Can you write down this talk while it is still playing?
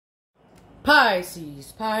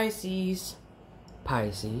Pisces, Pisces,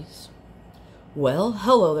 Pisces. Well,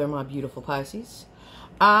 hello there, my beautiful Pisces.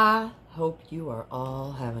 I hope you are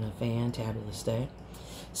all having a fantabulous day.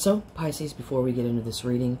 So, Pisces, before we get into this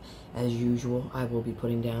reading, as usual, I will be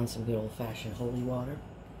putting down some good old-fashioned holy water.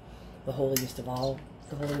 The holiest of all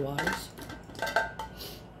the holy waters.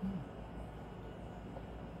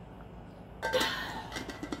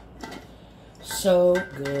 So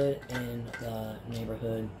good in the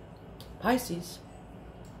neighborhood. Pisces.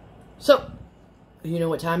 So, you know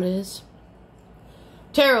what time it is?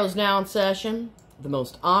 Tarot's now in session. The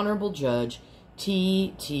most honorable judge,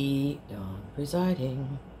 T.T. Dawn,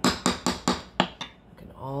 presiding. You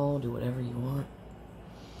can all do whatever you want.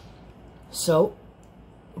 So,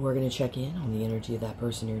 we're going to check in on the energy of that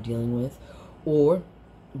person you're dealing with, or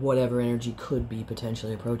whatever energy could be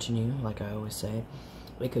potentially approaching you. Like I always say,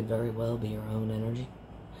 it could very well be your own energy.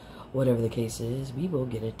 Whatever the case is, we will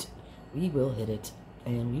get it. We will hit it,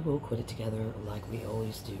 and we will quit it together like we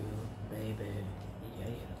always do, baby. Yeah.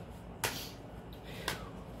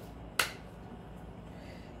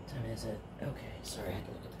 What time is it? Okay, sorry, I had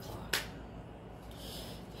to look at the clock.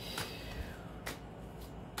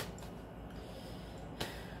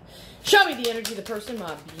 Show me the energy of the person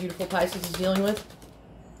my beautiful Pisces is dealing with.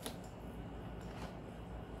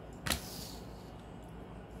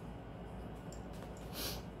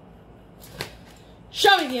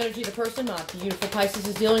 Show me the energy of the person my beautiful Pisces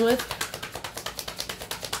is dealing with.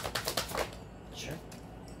 Sure.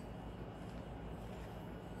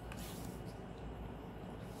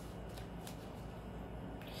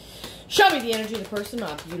 Show me the energy of the person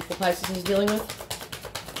my beautiful Pisces is dealing with.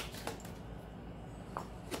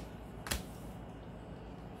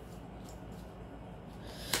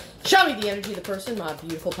 Show me the energy of the person my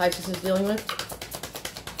beautiful Pisces is dealing with.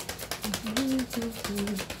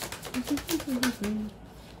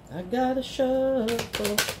 I got a shovel,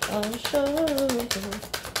 a shovel.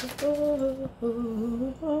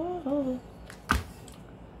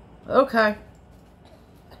 Okay.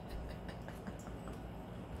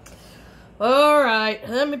 Alright,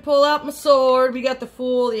 let me pull out my sword. We got the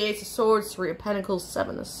Fool, the Ace of Swords, Three of Pentacles,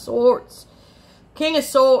 Seven of Swords, King of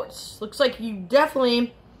Swords. Looks like you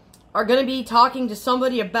definitely are going to be talking to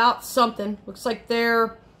somebody about something. Looks like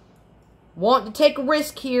they're wanting to take a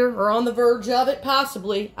risk here, or on the verge of it,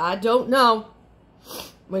 possibly. I don't know.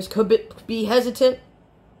 Which could be hesitant.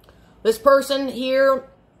 This person here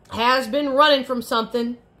has been running from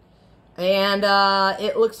something. And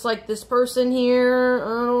it looks like this person here,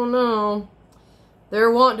 I don't know. They're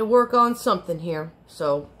wanting to work on something here.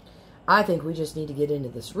 So, I think we just need to get into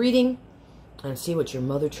this reading and see what your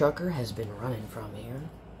mother trucker has been running from here.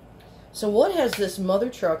 So, what has this mother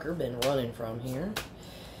trucker been running from here?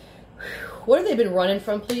 What have they been running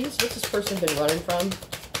from, please? What's this person been running from?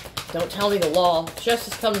 Don't tell me the law. If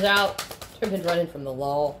justice comes out, they've been running from the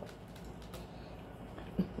law.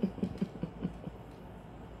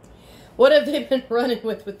 What have they been running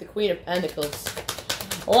with the Queen of Pentacles?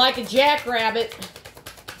 Like a jackrabbit.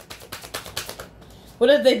 What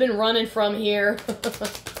have they been running from here?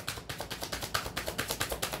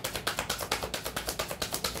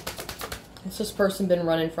 What's this person been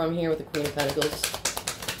running from here with the Queen of Pentacles?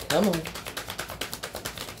 Come on.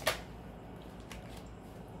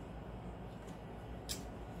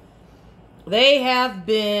 They have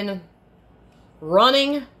been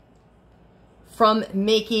running from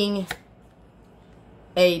making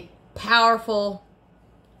a powerful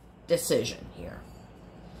decision here.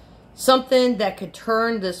 Something that could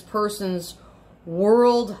turn this person's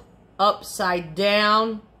world upside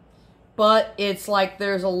down. But it's like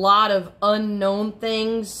there's a lot of unknown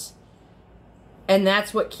things. And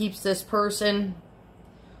that's what keeps this person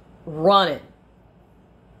running.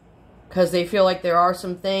 Because they feel like there are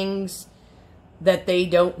some things that they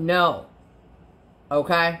don't know.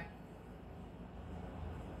 Okay?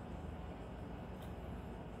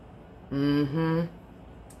 And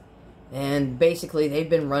basically they've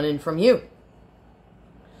been running from you.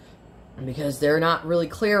 Because they're not really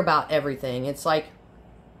clear about everything. It's like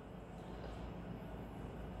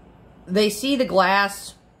they see the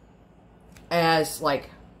glass as like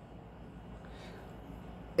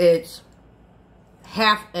it's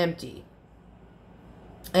half empty,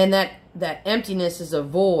 and that emptiness is a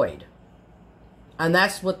void, and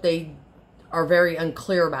that's what they are very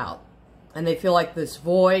unclear about, and they feel like this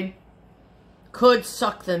void could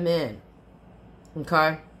suck them in.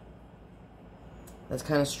 Okay, that's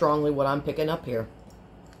kind of strongly what I'm picking up here.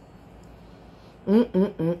 Oh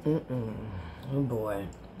boy,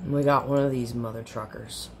 we got one of these mother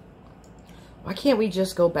truckers. Why can't we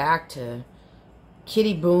just go back to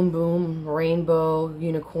kitty boom boom, rainbow,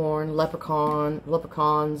 unicorn,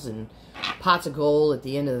 leprechauns, and pots of gold at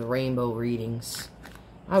the end of the rainbow readings.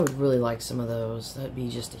 I would really like some of those. That'd be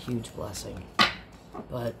just a huge blessing.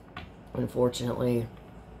 But unfortunately,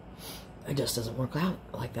 it just doesn't work out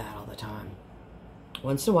like that all the time.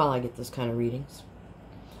 Once in a while I get those kind of readings.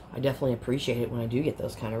 I definitely appreciate it when I do get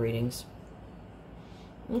those kind of readings.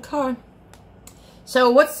 Okay. So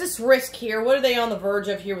what's this risk here? What are they on the verge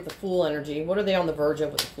of here with the Fool energy? What are they on the verge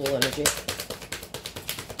of with the Fool energy?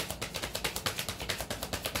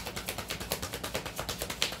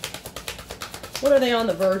 What are they on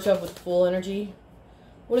the verge of with the Fool energy?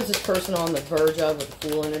 What is this person on the verge of with the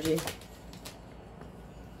Fool energy?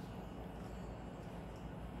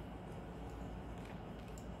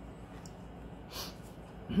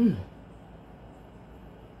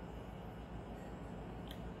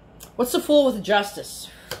 What's the Fool with the Justice?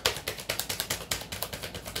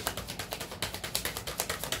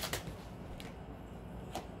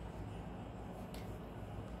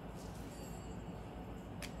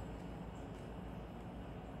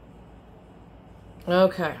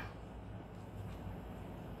 Okay.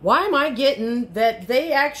 Why am I getting that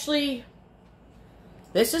they actually...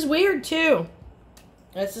 This is weird, too.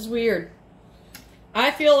 This is weird. I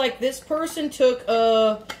feel like this person took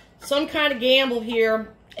some kind of gamble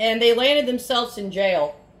here, and they landed themselves in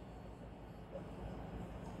jail.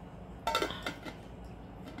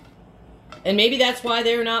 And maybe that's why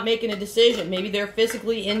they're not making a decision. Maybe they're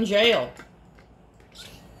physically in jail.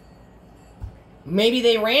 Maybe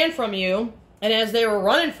they ran from you, and as they were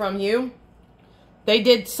running from you, they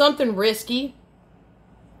did something risky,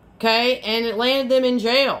 okay, and it landed them in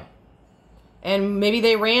jail. And maybe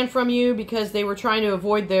they ran from you because they were trying to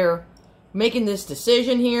avoid their making this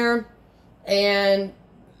decision here, and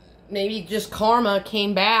maybe just karma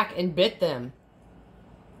came back and bit them.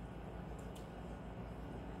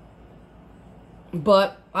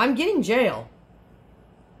 But I'm getting jail.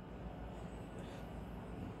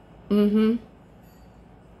 And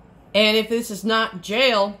if this is not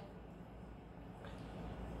jail,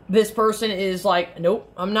 this person is like,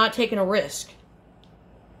 nope, I'm not taking a risk.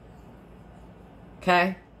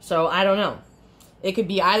 Okay? So, I don't know. It could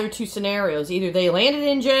be either two scenarios. Either they landed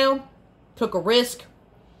in jail, took a risk,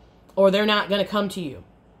 or they're not going to come to you.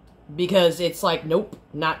 Because it's like, nope,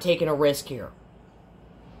 not taking a risk here.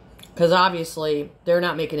 Because obviously, they're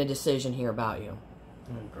not making a decision here about you.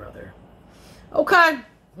 Oh, brother. Okay,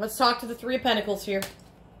 let's talk to the Three of Pentacles here.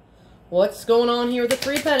 What's going on here with the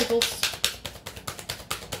Three of Pentacles?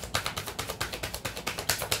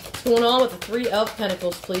 What's going on with the Three of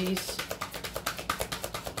Pentacles, please?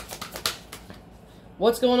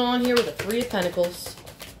 What's going on here with the Three of Pentacles?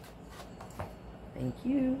 Thank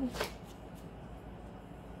you.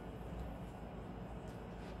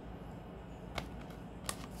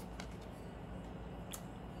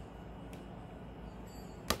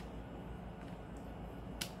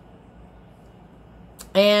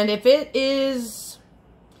 And if it is...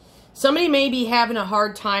 Somebody may be having a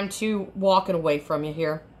hard time too walking away from you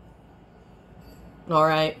here.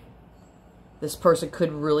 Alright. This person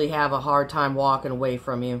could really have a hard time walking away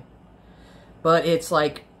from you. But it's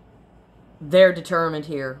like, they're determined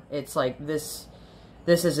here. It's like, this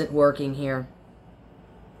isn't working here.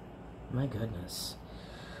 My goodness.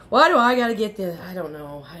 Why do I gotta get this? I don't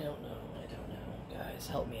know. Guys,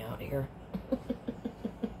 help me out here.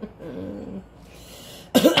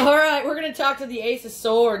 Alright, we're going to talk to the Ace of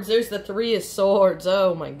Swords. There's the Three of Swords.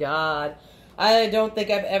 Oh my god. I don't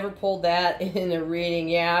think I've ever pulled that in a reading.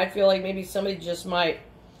 Yeah, I feel like maybe somebody just might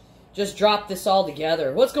just drop this all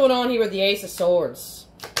together. What's going on here with the Ace of Swords?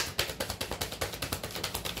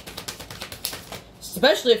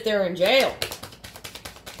 Especially if they're in jail.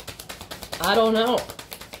 I don't know.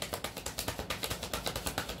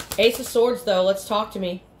 Ace of Swords, though. Let's talk to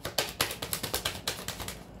me.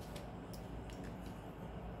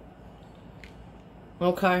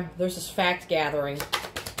 Okay, there's this fact gathering.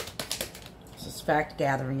 This is fact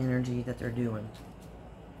gathering energy that they're doing.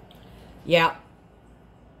 Yeah.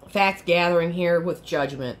 Fact gathering here with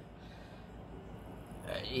judgment.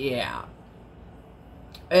 Yeah.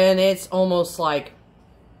 And it's almost like,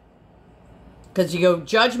 because you go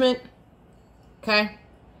judgment, okay?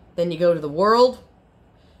 Then you go to the world,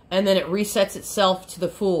 and then it resets itself to the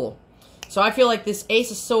Fool. So I feel like this Ace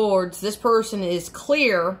of Swords, this person is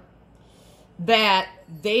clear that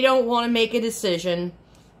they don't want to make a decision.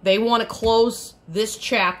 They want to close this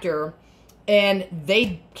chapter, and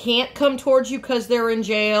they can't come towards you because they're in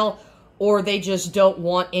jail, or they just don't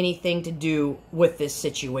want anything to do with this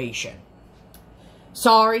situation.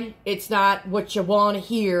 Sorry, it's not what you want to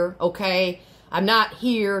hear, okay? I'm not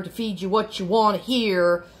here to feed you what you want to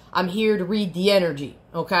hear. I'm here to read the energy,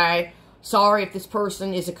 okay? Sorry if this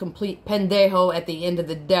person is a complete pendejo at the end of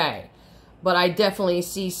the day. But I definitely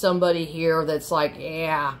see somebody here that's like,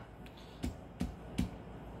 yeah,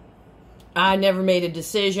 I never made a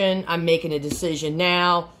decision. I'm making a decision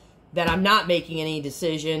now that I'm not making any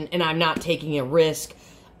decision and I'm not taking a risk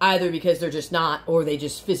either because they're just not or they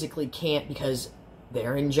just physically can't because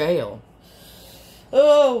they're in jail.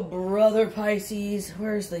 Oh, brother Pisces,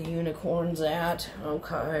 where's the unicorns at?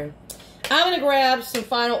 Okay. I'm going to grab some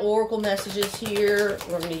final oracle messages here.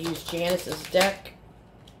 We're going to use Janice's deck.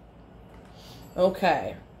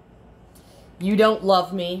 Okay. You don't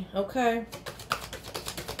love me. Okay.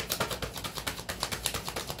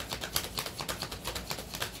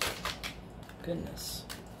 Goodness.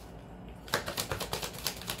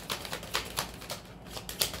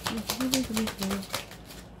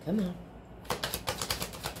 Come on.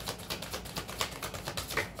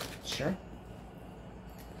 Sure.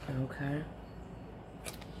 Okay.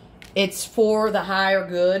 It's for the higher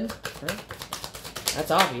good. Okay.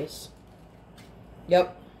 That's obvious.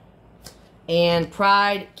 Yep. And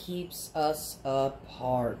pride keeps us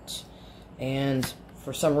apart. And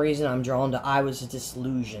for some reason I'm drawn to I was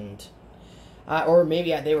disillusioned. Or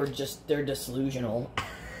maybe they're disillusional.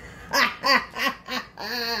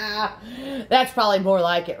 That's probably more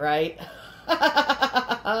like it, right?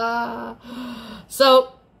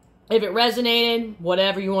 So, if it resonated,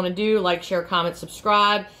 whatever you want to do, like, share, comment,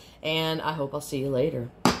 subscribe, and I hope I'll see you later.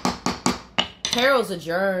 Tarot's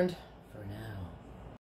adjourned.